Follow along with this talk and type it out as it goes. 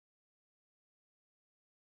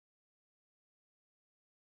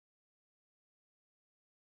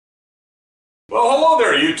Well, hello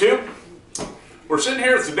there, YouTube. We're sitting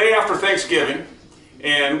here, it's the day after Thanksgiving,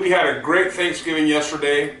 and we had a great Thanksgiving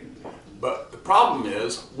yesterday, but the problem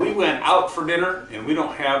is we went out for dinner and we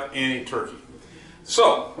don't have any turkey.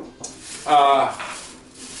 So,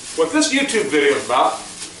 what this YouTube video is about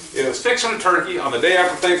is fixing a turkey on the day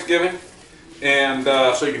after Thanksgiving, and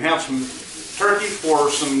so you can have some turkey for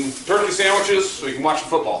some turkey sandwiches so you can watch the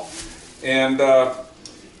football. And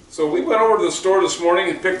so we went over to the store this morning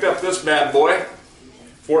and picked up this bad boy,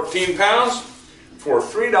 14 pounds, for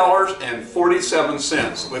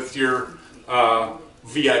 $3.47 with your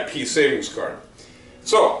VIP savings card.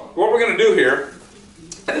 So what we're going to do here,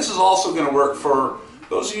 and this is also going to work for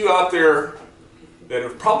those of you out there that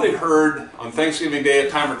have probably heard on Thanksgiving Day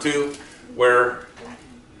a time or two where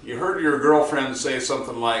you heard your girlfriend say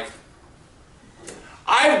something like,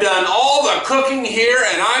 "I've done all the cooking here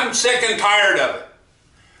and I'm sick and tired of it."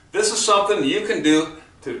 This is something you can do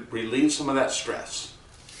to relieve some of that stress.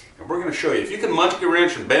 And we're going to show you, if you can monkey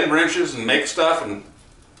wrench and bend wrenches and make stuff and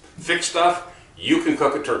fix stuff, you can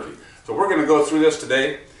cook a turkey. So we're going to go through this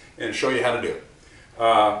today and show you how to do it.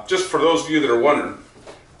 Just for those of you that are wondering,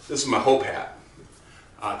 this is my hope hat.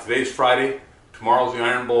 Today's Friday, tomorrow's the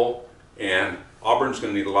Iron Bowl, and Auburn's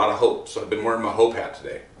going to need a lot of hope. So I've been wearing my hope hat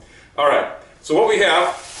today. All right, so what we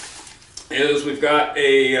have is we've got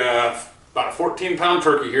about a 14-pound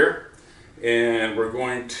turkey here, and we're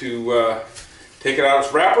going to take it out of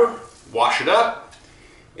its wrapper, wash it up,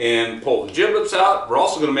 and pull the giblets out. We're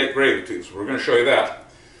also going to make gravy too, so we're going to show you that.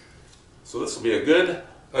 So this will be a good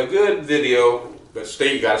video, but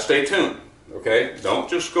you got to stay tuned. Okay, don't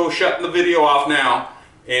just go shutting the video off now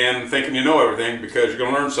and thinking you know everything, because you're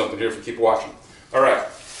going to learn something here if you keep watching. All right,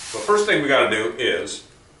 so the first thing we got to do is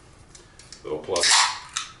a little plug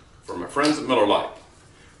for my friends at Miller Lite,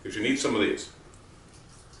 because you need some of these.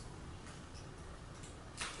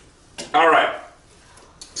 All right,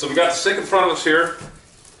 so we got the stick in front of us here.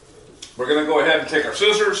 We're going to go ahead and take our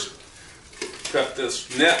scissors, cut this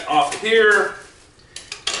net off of here,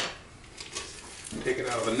 take it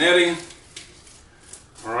out of the netting.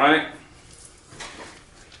 All right,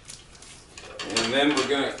 and then we're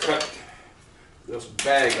going to cut this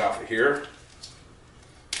bag off of here.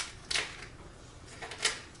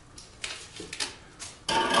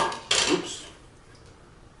 Oops.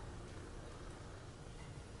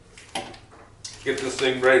 Get this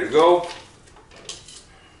thing ready to go.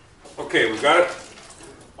 Okay, we've got it.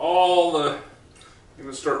 I'm going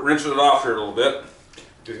to start rinsing it off here a little bit,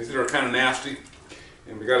 because these are kind of nasty.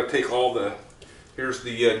 And we got to take all the, here's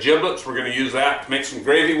the giblets. We're going to use that to make some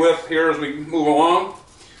gravy with here as we move along.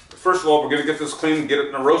 But first of all, we're going to get this clean and get it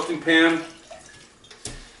in a roasting pan.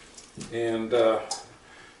 And got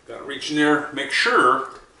to reach in there, make sure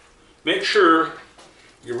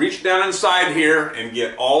you reach down inside here and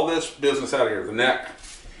get all this business out of here, the neck.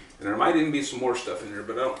 And there might even be some more stuff in here,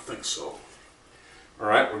 but I don't think so. All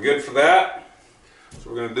right, we're good for that.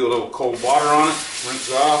 So we're going to do a little cold water on it, rinse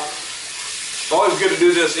it off. It's always good to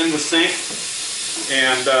do this in the sink,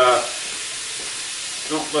 and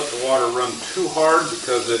don't let the water run too hard,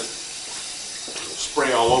 because it'll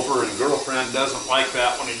spray all over, and girlfriend doesn't like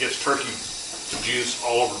that when it gets turkey juice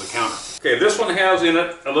all over the counter. Okay, this one has in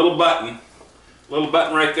it a little button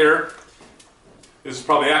right there. This is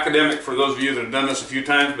probably academic for those of you that have done this a few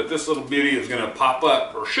times, but this little beauty is going to pop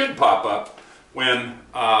up, or should pop up, when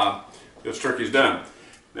this turkey's done.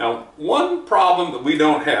 Now, one problem that we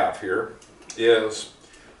don't have here is,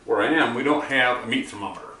 where I am, we don't have a meat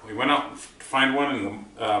thermometer. We went out to find one in the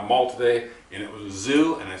mall today, and it was a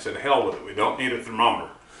zoo, and I said, hell with it, we don't need a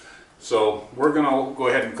thermometer. So we're going to go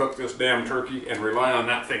ahead and cook this damn turkey and rely on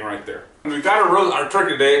that thing right there. And we got our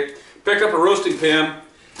turkey today, picked up a roasting pan,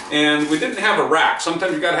 and we didn't have a rack.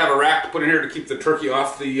 Sometimes you got to have a rack to put in here to keep the turkey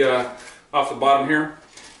off the bottom here.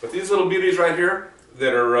 But these little beauties right here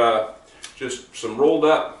that are just some rolled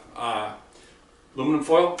up aluminum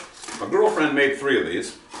foil, my girlfriend made 3 of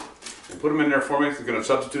these and put them in there for me. They're going to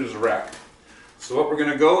substitute as a rack. So what we're going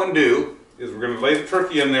to go and do is we're going to lay the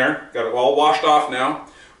turkey in there. Got it all washed off now.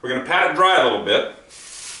 We're going to pat it dry a little bit.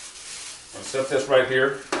 I'll set this right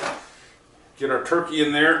here. Get our turkey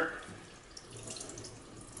in there.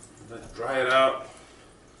 Let it dry it out.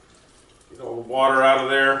 Get all the water out of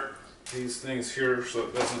there. These things here, so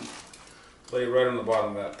it doesn't lay right on the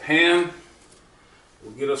bottom of that pan.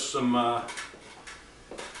 We'll get us some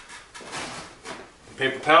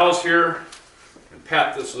paper towels here and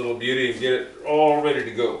pat this little beauty and get it all ready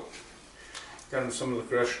to go. Got in some of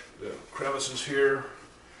the crevices here.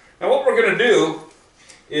 Now what we're going to do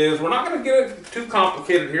is, we're not going to get it too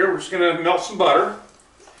complicated here. We're just going to melt some butter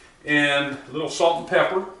and a little salt and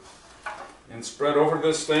pepper and spread over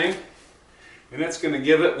this thing. And that's going to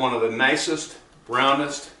give it one of the nicest,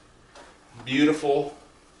 brownest, beautiful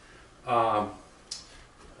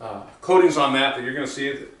coatings on that you're going to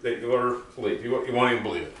see that you'll ever believe. You won't even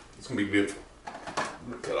believe it. It's going to be beautiful. I'm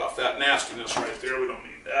going to cut off that nastiness right there. We don't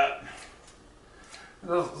need that.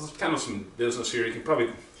 There's kind of some business here. You can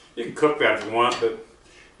cook that if you want, but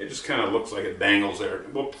it just kind of looks like it dangles there.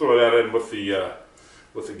 We'll throw that in with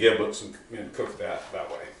the giblets and cook that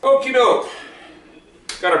way. Okie doke.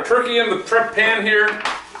 Got our turkey in the prep pan here.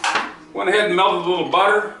 Went ahead and melted a little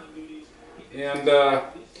butter, and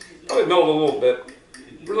probably melted a little bit.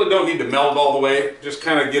 Really don't need to melt it all the way. Just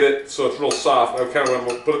kind of get it so it's real soft. I kind of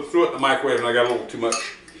went put it through it in the microwave, and I got a little too much,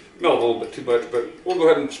 melted a little bit too much. But we'll go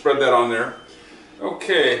ahead and spread that on there.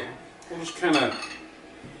 Okay, we'll just kind of.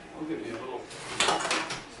 I'll give you a little.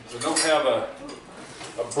 Since I don't have a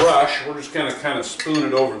brush, we're just kind of spoon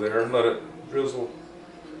it over there and let it drizzle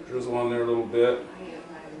on there a little bit.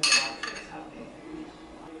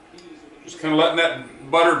 Just kind of letting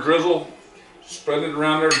that butter drizzle, spreading it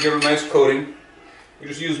around there to give it a nice coating. You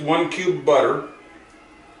just use 1 cube butter.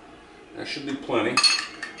 That should be plenty.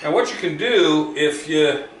 Now what you can do if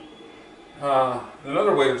you,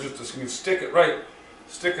 another way is just to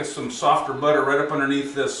stick some softer butter right up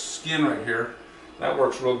underneath this skin right here. That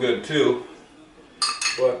works real good too.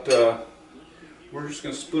 But we're just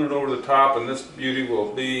going to spoon it over the top, and this beauty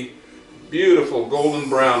will be beautiful golden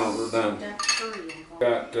brown when we're done.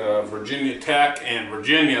 Got Virginia Tech and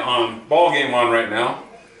Virginia on ball game on right now,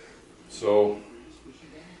 so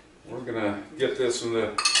we're gonna get this in the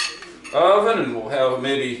oven, and we'll have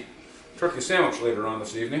maybe turkey sandwich later on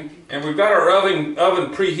this evening. And we've got our oven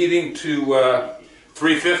preheating to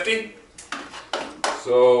 350,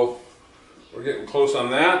 so we're getting close on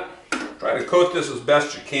that. Try to coat this as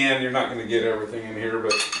best you can. You're not going to get everything in here,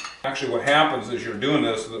 but actually what happens is you're doing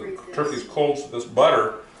this, the turkey's cold, so this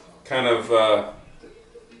butter kind of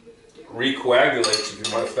recoagulates,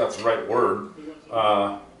 if that's the right word,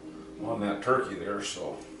 on that turkey there.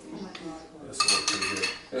 So this will look pretty good.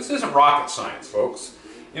 This isn't rocket science, folks.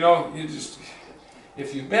 You know,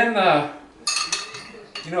 if you've been,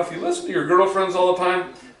 if you listen to your girlfriends all the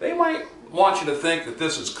time, they might want you to think that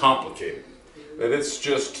this is complicated, that it's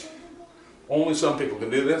just only some people can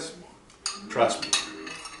do this. Trust me,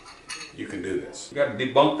 you can do this. You got to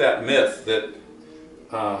debunk that myth that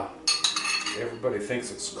everybody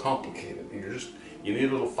thinks it's complicated. You need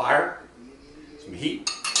a little fire, some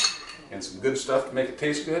heat, and some good stuff to make it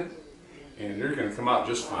taste good, and you're going to come out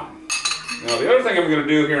just fine. Now the other thing I'm going to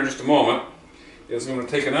do here in just a moment is I'm going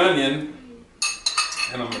to take an onion,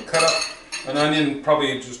 and I'm going to cut up an onion,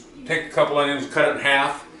 probably just take a couple onions, cut it in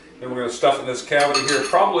half, and we're going to stuff it in this cavity here,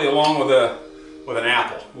 probably along with an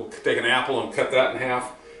apple. We'll take an apple and cut that in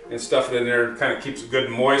half and stuff it in there. It kind of keeps it good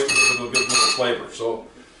and moist and gives it a good little flavor. So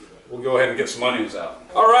we'll go ahead and get some onions out.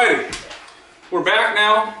 Alrighty, we're back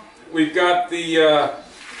now. We've got the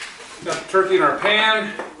turkey in our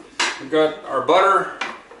pan. We've got our butter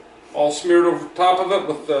all smeared over the top of it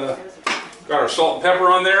with got our salt and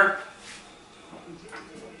pepper on there.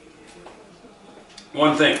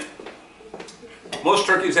 One thing, most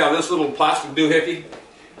turkeys have this little plastic doohickey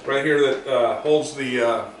right here that holds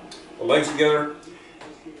the legs together.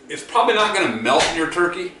 It's probably not going to melt in your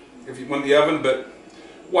turkey if you went in the oven, but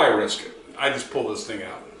why risk it? I just pull this thing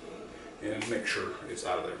out and make sure it's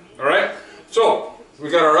out of there. All right, so we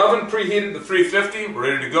got our oven preheated to 350. We're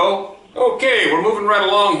ready to go. Okay, we're moving right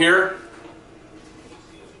along here.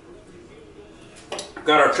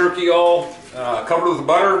 Got our turkey all covered with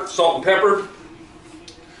butter, salt and pepper.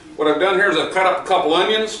 What I've done here is I've cut up a couple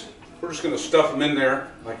onions. We're just going to stuff them in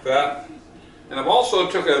there like that. And I've also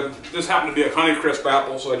this happened to be a Honeycrisp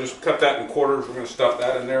apple, so I just cut that in quarters. We're going to stuff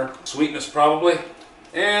that in there. Sweetness probably.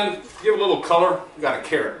 And give it a little color, we got a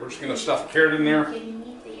carrot. We're just going to stuff a carrot in there.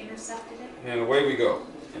 And away we go.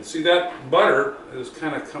 And see, that butter is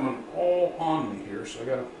kind of coming all on me here, so I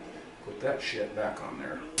got to put that shit back on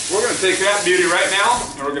there. We're going to take that beauty right now,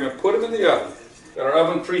 and we're going to put it in the oven. Got our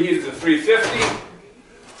oven preheated to 350.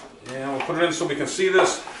 And we'll put it in so we can see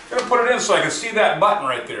this. I'm going to put it in so I can see that button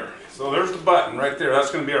right there. So there's the button right there.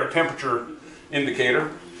 That's going to be our temperature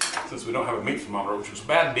indicator, since we don't have a meat thermometer, which is a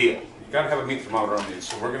bad deal. You've got to have a meat thermometer on these.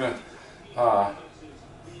 So we're going to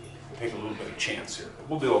take a little bit of chance here. But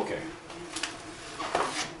we'll do okay.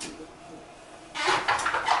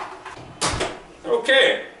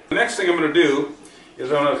 Okay. The next thing I'm going to do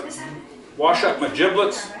is I'm going to wash up my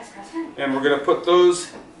giblets, and we're going to put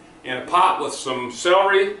those in a pot with some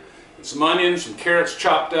celery, some onions, some carrots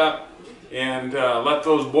chopped up, and let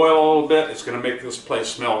those boil a little bit. It's going to make this place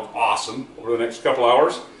smell awesome over the next couple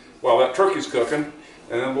hours while that turkey's cooking.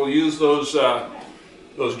 And then we'll use those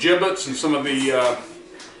those giblets and some of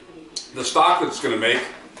the stock that it's going to make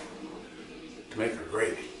our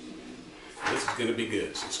gravy. This is going to be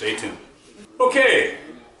good, so stay tuned. Okay,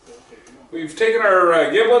 we've taken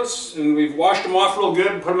our giblets and we've washed them off real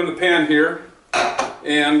good, put them in the pan here,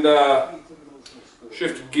 and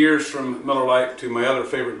shifted gears from Miller Lite to my other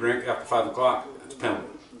favorite drink after 5 o'clock. It's Pendleton.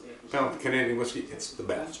 Pendleton Canadian whiskey, it's the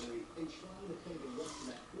best.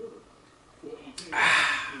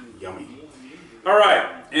 Ah, yummy. All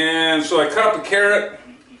right, and so I cut up a carrot,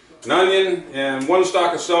 an onion, and 1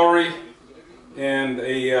 stalk of celery, and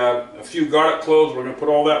a few garlic cloves. We're going to put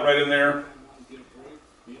all that right in there.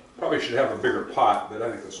 Probably should have a bigger pot, but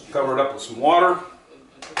I think let's cover it up with some water.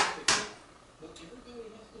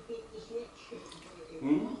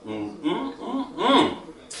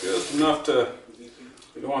 Just enough to,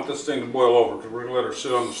 we don't want this thing to boil over because we're going to let her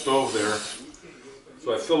sit on the stove there.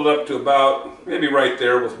 So I filled it up to about, maybe right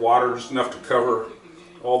there with water, just enough to cover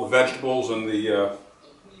all the vegetables and the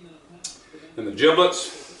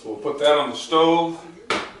giblets. So we'll put that on the stove,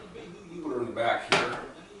 put her in the back here,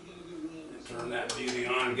 and turn that beauty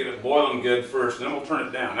on and get it boiling good first, and then we'll turn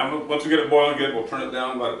it down. Now, once we get it boiling good, we'll turn it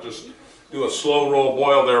down, but just do a slow roll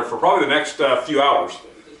boil there for probably the next few hours.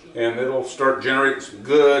 And it'll start generating some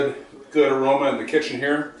good aroma in the kitchen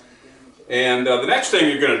here. And the next thing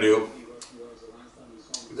you're going to do,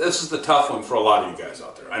 this is the tough one for a lot of you guys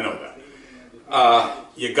out there, I know that.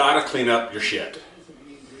 You got to clean up your shit.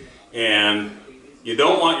 And you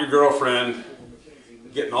don't want your girlfriend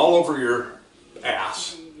getting all over your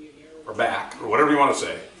ass or back or whatever you want to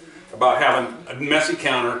say about having a messy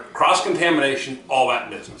counter, cross-contamination, all that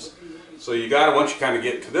business. So you got to, once you kind of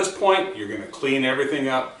get to this point, you're going to clean everything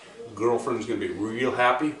up. Girlfriend's going to be real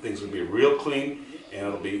happy. Things will be real clean, and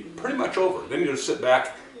it'll be pretty much over. Then you just sit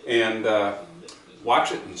back and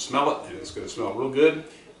watch it and smell it, and it's going to smell real good.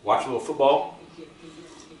 Watch a little football,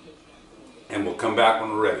 and we'll come back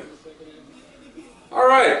when we're ready. All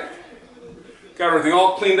right, got everything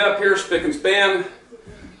all cleaned up here, spick and span.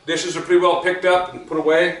 Dishes are pretty well picked up and put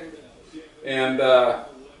away, and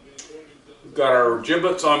we've got our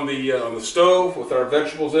giblets on the stove with our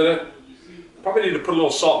vegetables in it. Probably need to put a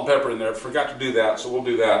little salt and pepper in there. Forgot to do that, so we'll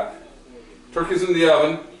do that. Turkey's in the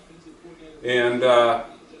oven, and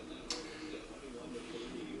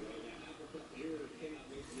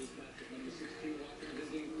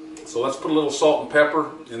so let's put a little salt and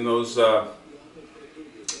pepper in those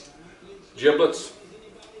giblets,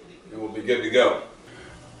 and we'll be good to go.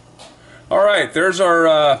 All right, there's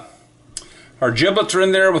our giblets are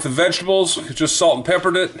in there with the vegetables. Just salt and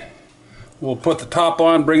peppered it. We'll put the top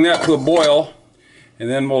on, bring that to a boil, and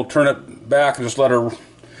then we'll turn it back and just let her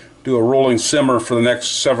do a rolling simmer for the next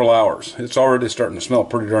several hours. It's already starting to smell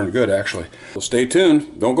pretty darn good, actually. So stay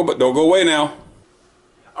tuned. Don't go away now.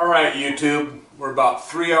 All right, YouTube. We're about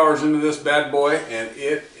 3 hours into this bad boy, and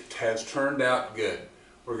it has turned out good.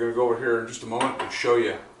 We're going to go over here in just a moment and show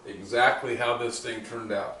you exactly how this thing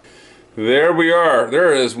turned out. There we are.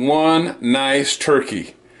 There is one nice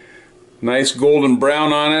turkey. Nice golden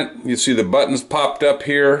brown on it. You see the buttons popped up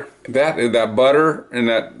here. That butter and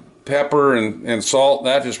that pepper and salt,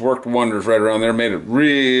 that just worked wonders right around there. Made it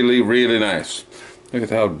really, really nice. Look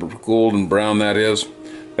at how golden brown that is.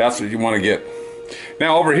 That's what you want to get.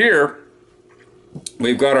 Now over here,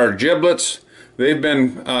 we've got our giblets. They've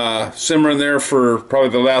been simmering there for probably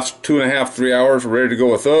the last 2.5, 3 hours. We're ready to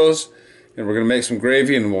go with those. And we're going to make some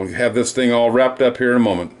gravy, and we'll have this thing all wrapped up here in a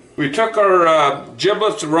moment. We took our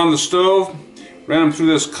giblets that were on the stove, ran them through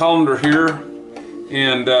this colander here,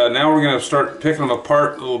 and now we're going to start picking them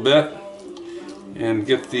apart a little bit and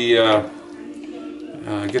get the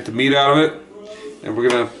meat out of it. And we're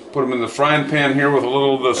going to put them in the frying pan here with a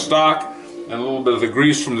little of the stock and a little bit of the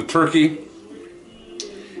grease from the turkey.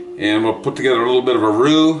 And we'll put together a little bit of a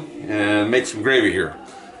roux and make some gravy here.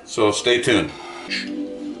 So stay tuned.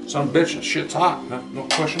 Son of a bitch, that shit's hot. No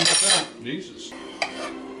question about that. Jesus.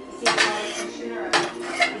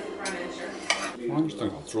 Well, I'm just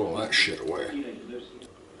gonna throw all that shit away.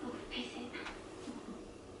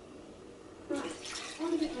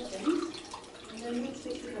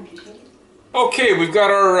 Okay, we've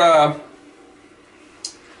got our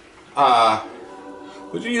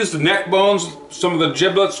we used the neck bones, some of the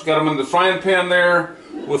giblets, got them in the frying pan there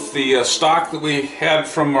with the stock that we had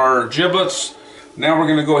from our giblets. Now we're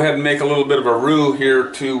going to go ahead and make a little bit of a roux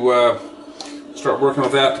here to start working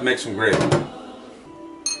with that to make some gravy.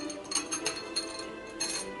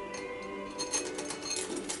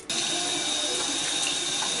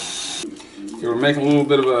 Okay, we're making a little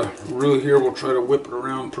bit of a roux here. We'll try to whip it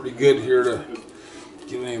around pretty good here to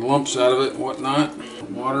get any lumps out of it and whatnot.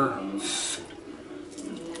 Water.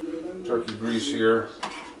 turkey grease here.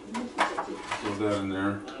 Throw that in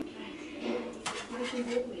there.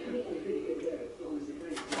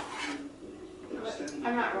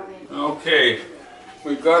 Okay,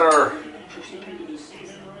 we've got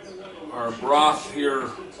our broth here,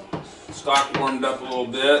 stock warmed up a little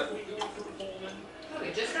bit.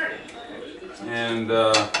 And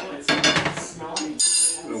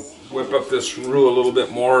whip up this roux a little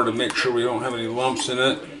bit more to make sure we don't have any lumps in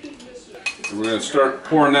it. And we're going to start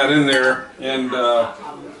pouring that in there and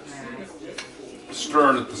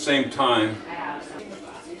stirring at the same time.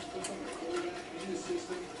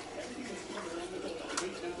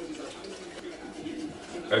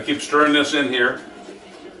 Gotta keep stirring this in here.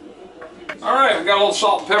 Alright, we got a little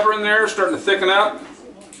salt and pepper in there, starting to thicken up.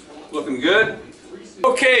 Looking good.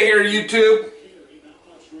 Okay, here YouTube.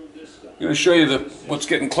 I'm going to show you what's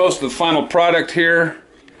getting close to the final product here.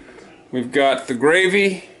 We've got the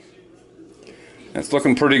gravy. That's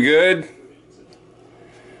looking pretty good.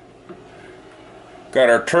 Got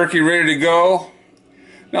our turkey ready to go.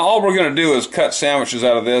 Now all we're going to do is cut sandwiches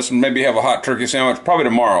out of this and maybe have a hot turkey sandwich probably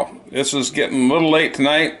tomorrow. This is getting a little late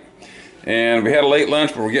tonight and we had a late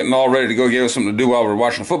lunch, but we're getting all ready to go give us something to do while we're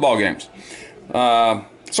watching football games. So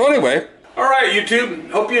anyway, alright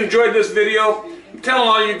YouTube, hope you enjoyed this video. I'm telling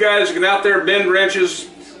all you guys to get out there, bend wrenches,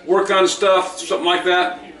 work on stuff, something like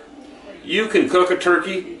that. You can cook a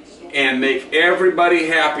turkey and make everybody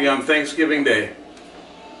happy on Thanksgiving Day.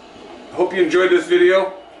 Hope you enjoyed this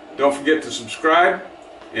video. Don't forget to subscribe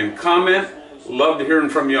and comment. Love to hearing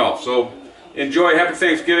from y'all. So enjoy. Happy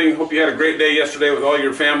Thanksgiving. Hope you had a great day yesterday with all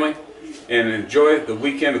your family. And enjoy the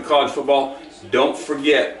weekend of college football. Don't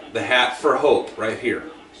forget the hat for hope right here.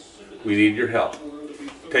 We need your help.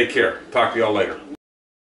 Take care. Talk to y'all later.